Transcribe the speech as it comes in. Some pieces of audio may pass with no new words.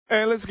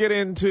And let's get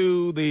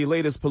into the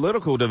latest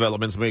political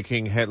developments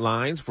making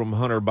headlines, from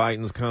Hunter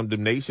Biden's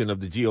condemnation of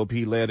the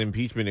GOP-led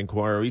impeachment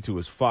inquiry to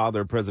his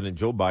father, President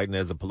Joe Biden,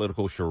 as a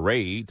political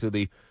charade, to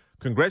the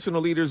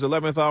congressional leader's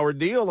 11th hour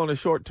deal on a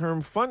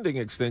short-term funding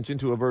extension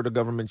to avert a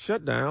government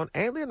shutdown,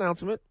 and the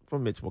announcement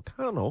from Mitch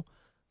McConnell,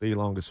 the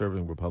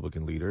longest-serving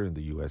Republican leader in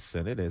the U.S.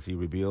 Senate, as he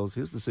reveals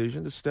his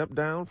decision to step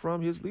down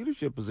from his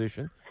leadership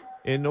position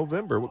in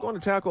November. We're going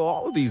to tackle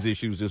all of these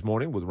issues this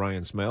morning with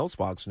Ryan Schmelz,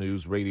 Fox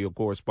News radio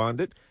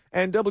correspondent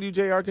and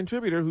WJR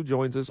contributor, who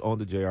joins us on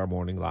the JR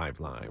Morning Live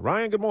line.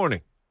 Ryan, good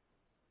morning.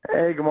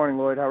 Hey, good morning,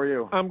 Lloyd. How are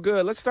you? I'm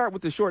good. Let's start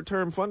with the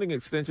short-term funding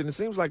extension. It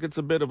seems like it's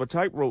a bit of a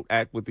tightrope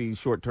act with these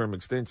short-term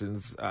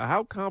extensions.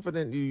 How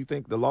confident do you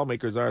think the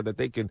lawmakers are that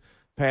they can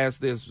pass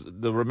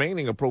the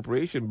remaining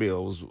appropriation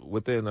bills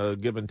within a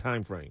given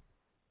time frame?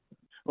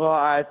 Well,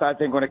 I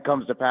think when it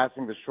comes to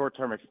passing the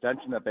short-term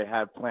extension that they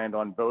have planned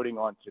on voting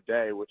on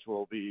today, which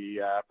will be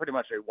pretty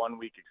much a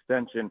one-week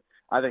extension,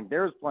 I think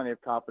there's plenty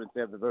of confidence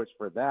they have the votes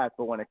for that.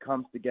 But when it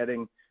comes to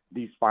getting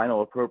these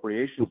final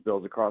appropriations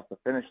bills across the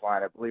finish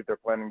line, I believe they're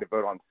planning to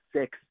vote on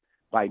 6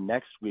 by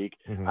next week.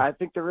 Mm-hmm. I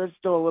think there is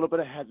still a little bit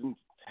of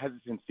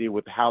hesitancy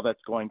with how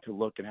that's going to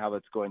look and how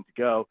that's going to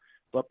go.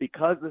 But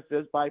because this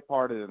is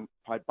bipartisan,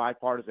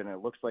 it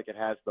looks like it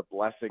has the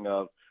blessing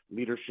of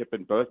leadership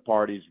in both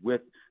parties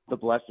with the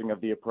blessing of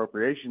the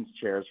appropriations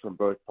chairs from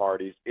both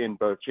parties in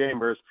both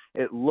chambers.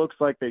 It looks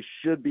like they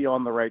should be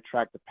on the right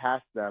track to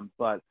pass them.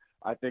 But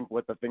I think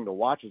what the thing to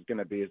watch is going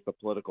to be is the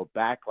political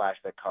backlash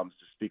that comes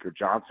to Speaker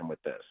Johnson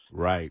with this.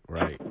 Right.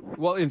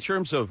 Well, in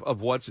terms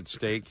of what's at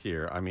stake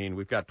here, I mean,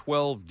 we've got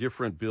 12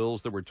 different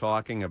bills that we're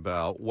talking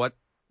about. What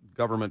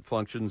government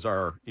functions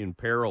are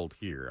imperiled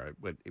here?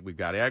 We've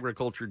got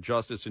agriculture,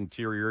 justice,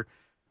 interior,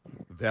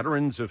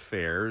 Veterans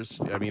Affairs.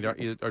 I mean,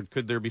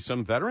 could there be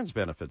some veterans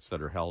benefits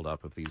that are held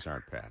up if these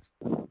aren't passed?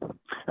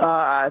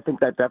 I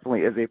think that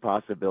definitely is a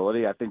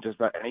possibility. I think just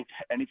about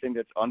anything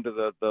that's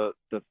under the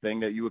thing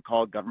that you would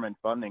call government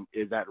funding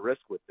is at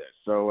risk with this.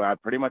 So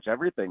pretty much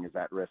everything is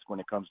at risk when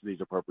it comes to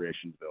these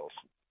appropriations bills.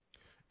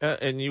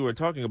 And you were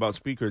talking about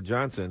Speaker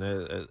Johnson,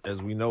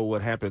 as we know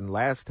what happened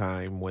last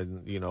time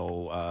when,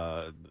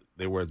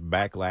 there was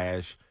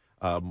backlash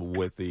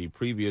with the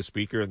previous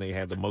speaker and they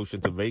had the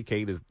motion to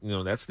vacate.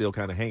 That's still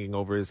kind of hanging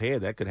over his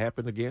head. That could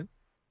happen again?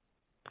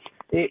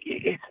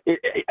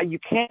 You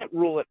can't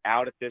rule it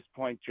out at this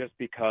point just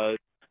because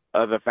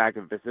of the fact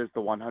that this is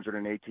the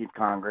 118th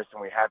Congress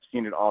and we have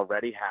seen it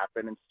already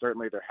happen. And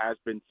certainly there has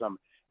been some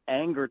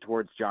anger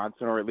towards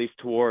Johnson, or at least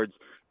towards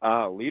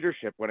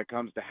leadership when it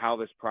comes to how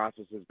this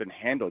process has been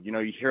handled.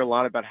 You hear a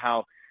lot about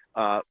how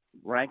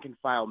rank and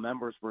file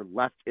members were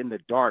left in the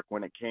dark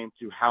when it came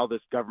to how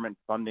this government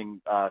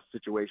funding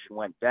situation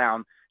went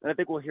down. And I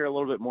think we'll hear a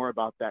little bit more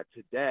about that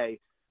today.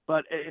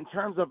 But in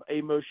terms of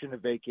a motion to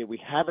vacate, we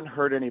haven't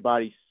heard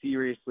anybody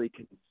seriously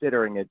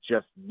considering it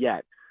just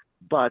yet.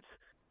 But,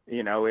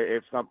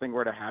 if something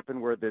were to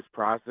happen where this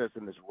process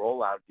and this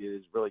rollout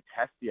is really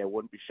testy, I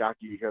wouldn't be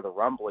shocked to hear the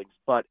rumblings.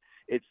 But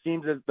it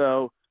seems as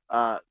though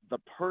the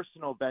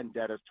personal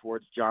vendettas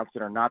towards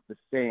Johnson are not the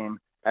same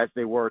as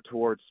they were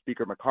towards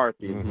Speaker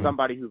McCarthy. Mm-hmm.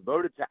 Somebody who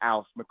voted to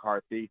oust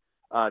McCarthy,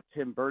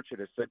 Tim Burchett,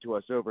 has said to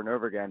us over and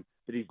over again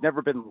that he's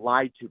never been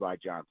lied to by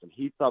Johnson.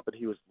 He felt that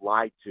he was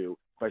lied to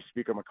by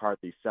Speaker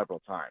McCarthy several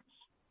times.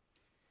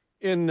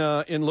 In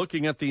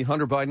looking at the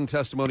Hunter Biden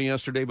testimony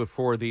yesterday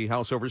before the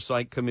House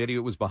Oversight Committee, it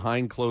was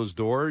behind closed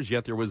doors,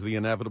 yet there was the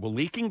inevitable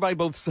leaking by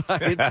both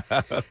sides.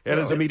 And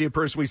as a media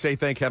person, we say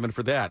thank heaven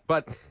for that.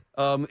 But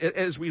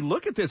as we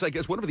look at this, I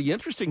guess one of the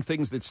interesting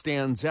things that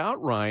stands out,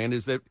 Ryan,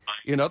 is that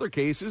in other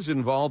cases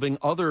involving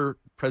other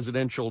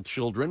presidential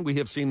children, we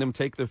have seen them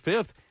take the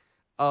fifth.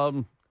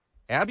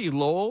 Abby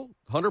Lowell,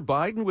 Hunter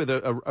Biden, with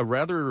a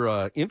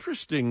rather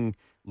interesting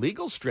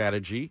legal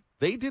strategy.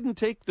 They didn't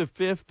take the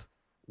fifth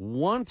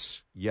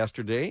once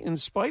yesterday in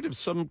spite of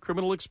some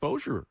criminal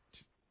exposure.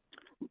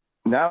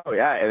 No,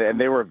 yeah, and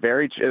they were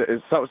very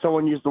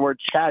someone used the word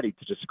chatty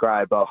to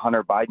describe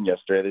Hunter Biden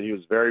yesterday, that he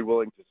was very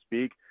willing to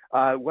speak.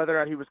 Whether or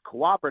not he was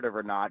cooperative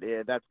or not,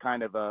 that's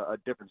kind of a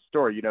different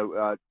story.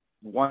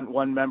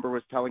 One member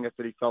was telling us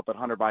that he felt that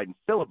Hunter Biden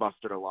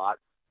filibustered a lot,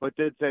 but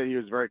did say he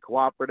was very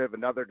cooperative.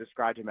 Another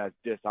described him as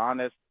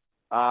dishonest.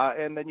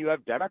 And then you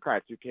have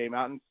Democrats who came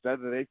out and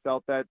said that they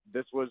felt that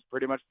this was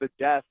pretty much the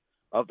death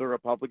of the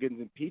Republicans'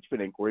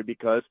 impeachment inquiry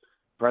because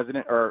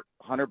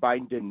Hunter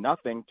Biden did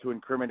nothing to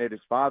incriminate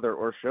his father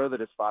or show that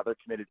his father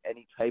committed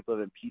any type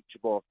of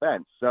impeachable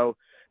offense. So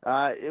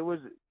it was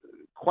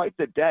quite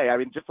the day. I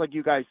mean, just like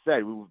you guys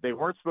said, they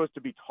weren't supposed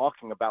to be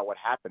talking about what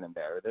happened in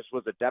there. This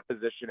was a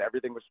deposition.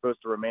 Everything was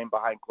supposed to remain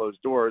behind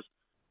closed doors.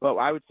 But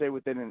I would say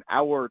within an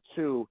hour or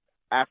two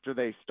after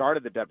they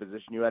started the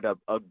deposition, you had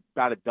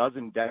about a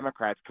dozen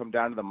Democrats come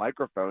down to the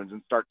microphones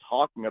and start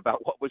talking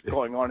about what was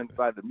going on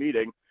inside the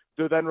meeting.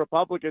 So then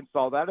Republicans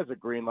saw that as a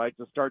green light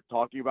to start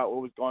talking about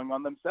what was going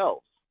on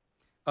themselves.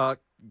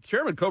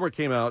 Chairman Comer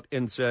came out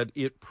and said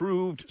it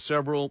proved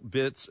several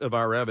bits of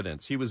our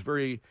evidence. He was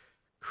very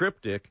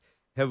cryptic.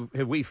 Have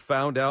we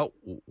found out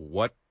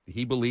what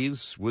he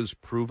believes was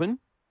proven?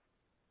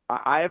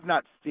 I have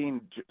not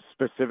seen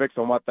specifics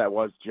on what that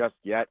was just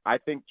yet. I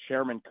think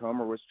Chairman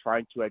Comer was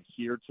trying to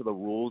adhere to the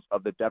rules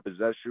of the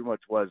deposition,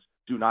 which was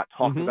do not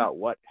talk about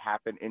what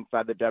happened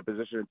inside the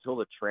deposition until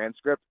the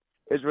transcript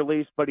is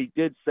released. But he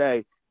did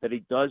say that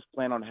he does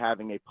plan on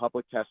having a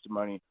public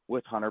testimony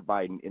with Hunter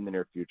Biden in the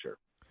near future.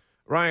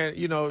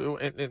 Ryan,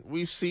 and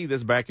we see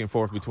this back and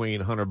forth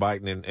between Hunter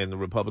Biden and the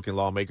Republican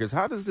lawmakers.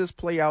 How does this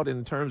play out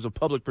in terms of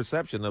public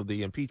perception of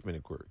the impeachment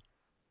inquiry?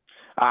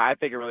 I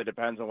think it really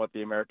depends on what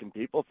the American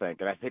people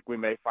think, and I think we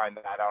may find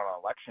that out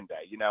on Election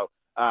Day.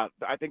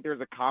 I think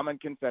there's a common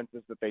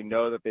consensus that they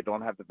know that they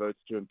don't have the votes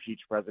to impeach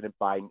President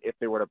Biden if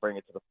they were to bring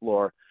it to the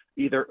floor.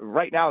 Either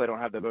right now they don't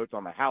have the votes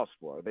on the House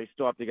floor. They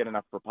still have to get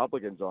enough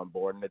Republicans on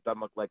board, and it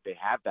doesn't look like they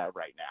have that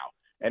right now.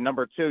 And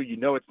number two,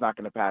 it's not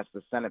going to pass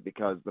the Senate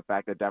because the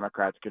fact that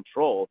Democrats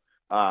control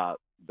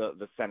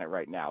the Senate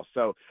right now.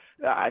 So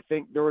I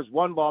think there was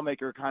one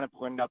lawmaker kind of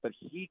pointed out that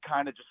he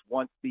kind of just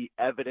wants the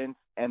evidence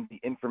and the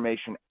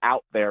information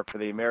out there for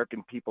the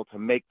American people to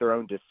make their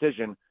own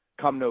decision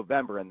come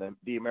November. And then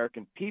the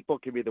American people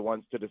can be the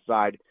ones to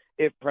decide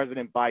if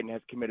President Biden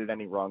has committed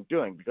any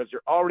wrongdoing, because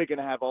you're already going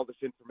to have all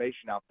this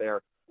information out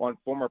there on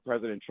former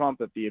President Trump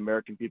that the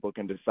American people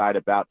can decide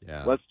about.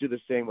 Yeah. Let's do the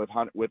same with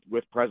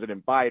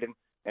President Biden.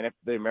 And if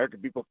the American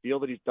people feel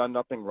that he's done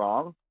nothing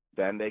wrong,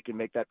 then they can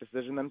make that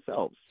decision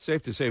themselves.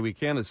 Safe to say we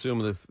can't assume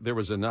that if there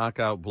was a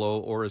knockout blow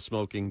or a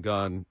smoking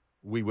gun,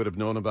 we would have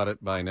known about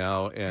it by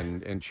now,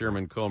 and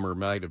Chairman Comer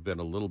might have been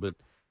a little bit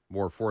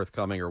more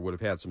forthcoming or would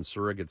have had some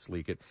surrogates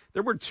leak it.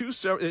 There were two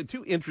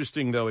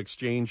interesting, though,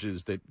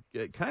 exchanges that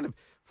kind of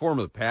form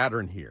a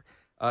pattern here.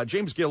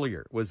 James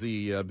Gillier was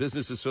the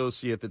business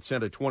associate that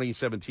sent a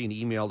 2017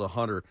 email to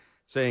Hunter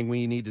saying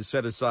we need to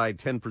set aside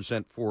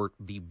 10% for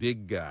the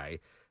big guy.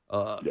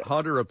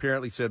 Hunter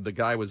apparently said the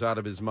guy was out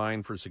of his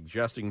mind for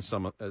suggesting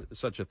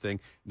such a thing.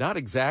 Not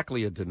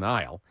exactly a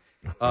denial.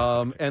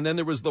 And then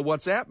there was the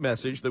WhatsApp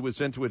message that was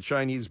sent to a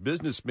Chinese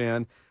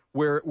businessman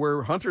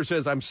where Hunter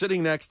says, I'm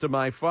sitting next to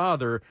my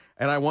father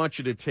and I want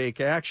you to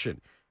take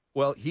action.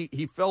 Well,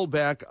 he fell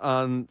back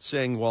on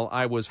saying, well,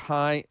 I was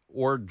high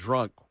or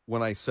drunk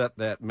when I sent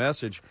that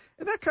message.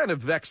 And that kind of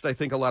vexed, I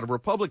think, a lot of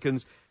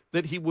Republicans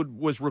that he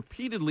was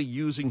repeatedly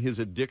using his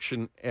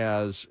addiction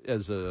as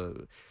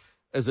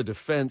a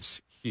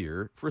defense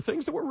here for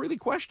things that were really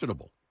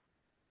questionable.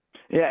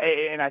 Yeah,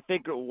 and I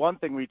think one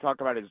thing we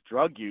talk about is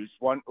drug use.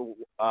 There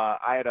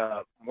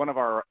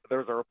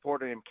was a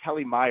reporter named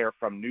Kelly Meyer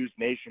from News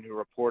Nation who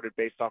reported,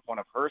 based off one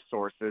of her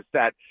sources,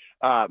 that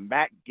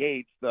Matt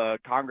Gaetz, the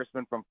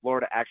congressman from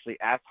Florida, actually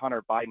asked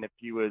Hunter Biden if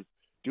he was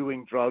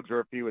doing drugs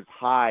or if he was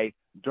high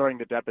during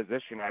the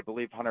deposition. I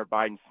believe Hunter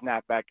Biden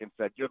snapped back and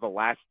said, "You're the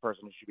last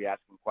person who should be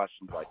asking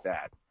questions like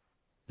that."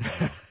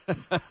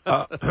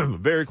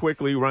 Very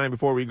quickly, Ryan,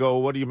 before we go,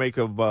 what do you make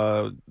of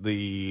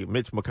the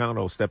Mitch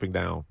McConnell stepping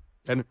down?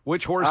 And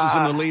which horse is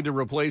in the lead to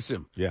replace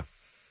him? Yeah.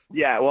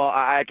 Yeah, well,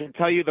 I can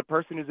tell you the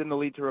person who's in the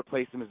lead to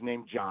replace him is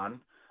named John.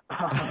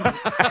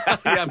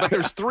 Yeah, but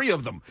there's three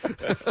of them.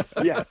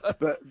 Yeah,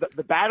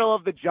 the battle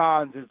of the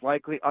Johns is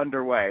likely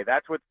underway.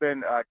 That's what's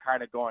been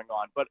kind of going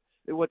on. But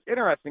what's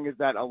interesting is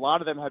that a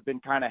lot of them have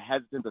been kind of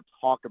hesitant to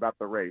talk about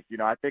the race.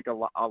 I think a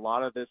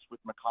lot of this with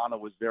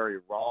McConnell was very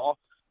raw.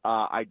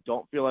 I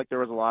don't feel like there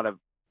was a lot of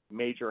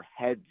major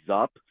heads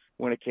up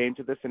when it came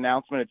to this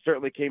announcement. It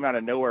certainly came out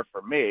of nowhere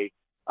for me.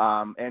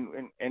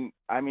 And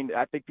I mean,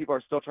 I think people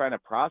are still trying to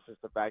process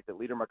the fact that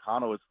Leader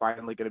McConnell is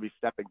finally going to be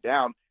stepping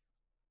down.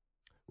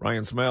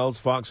 Ryan Schmelz,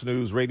 Fox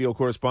News radio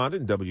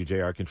correspondent,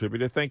 WJR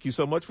contributor. Thank you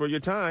so much for your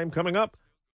time. Coming up,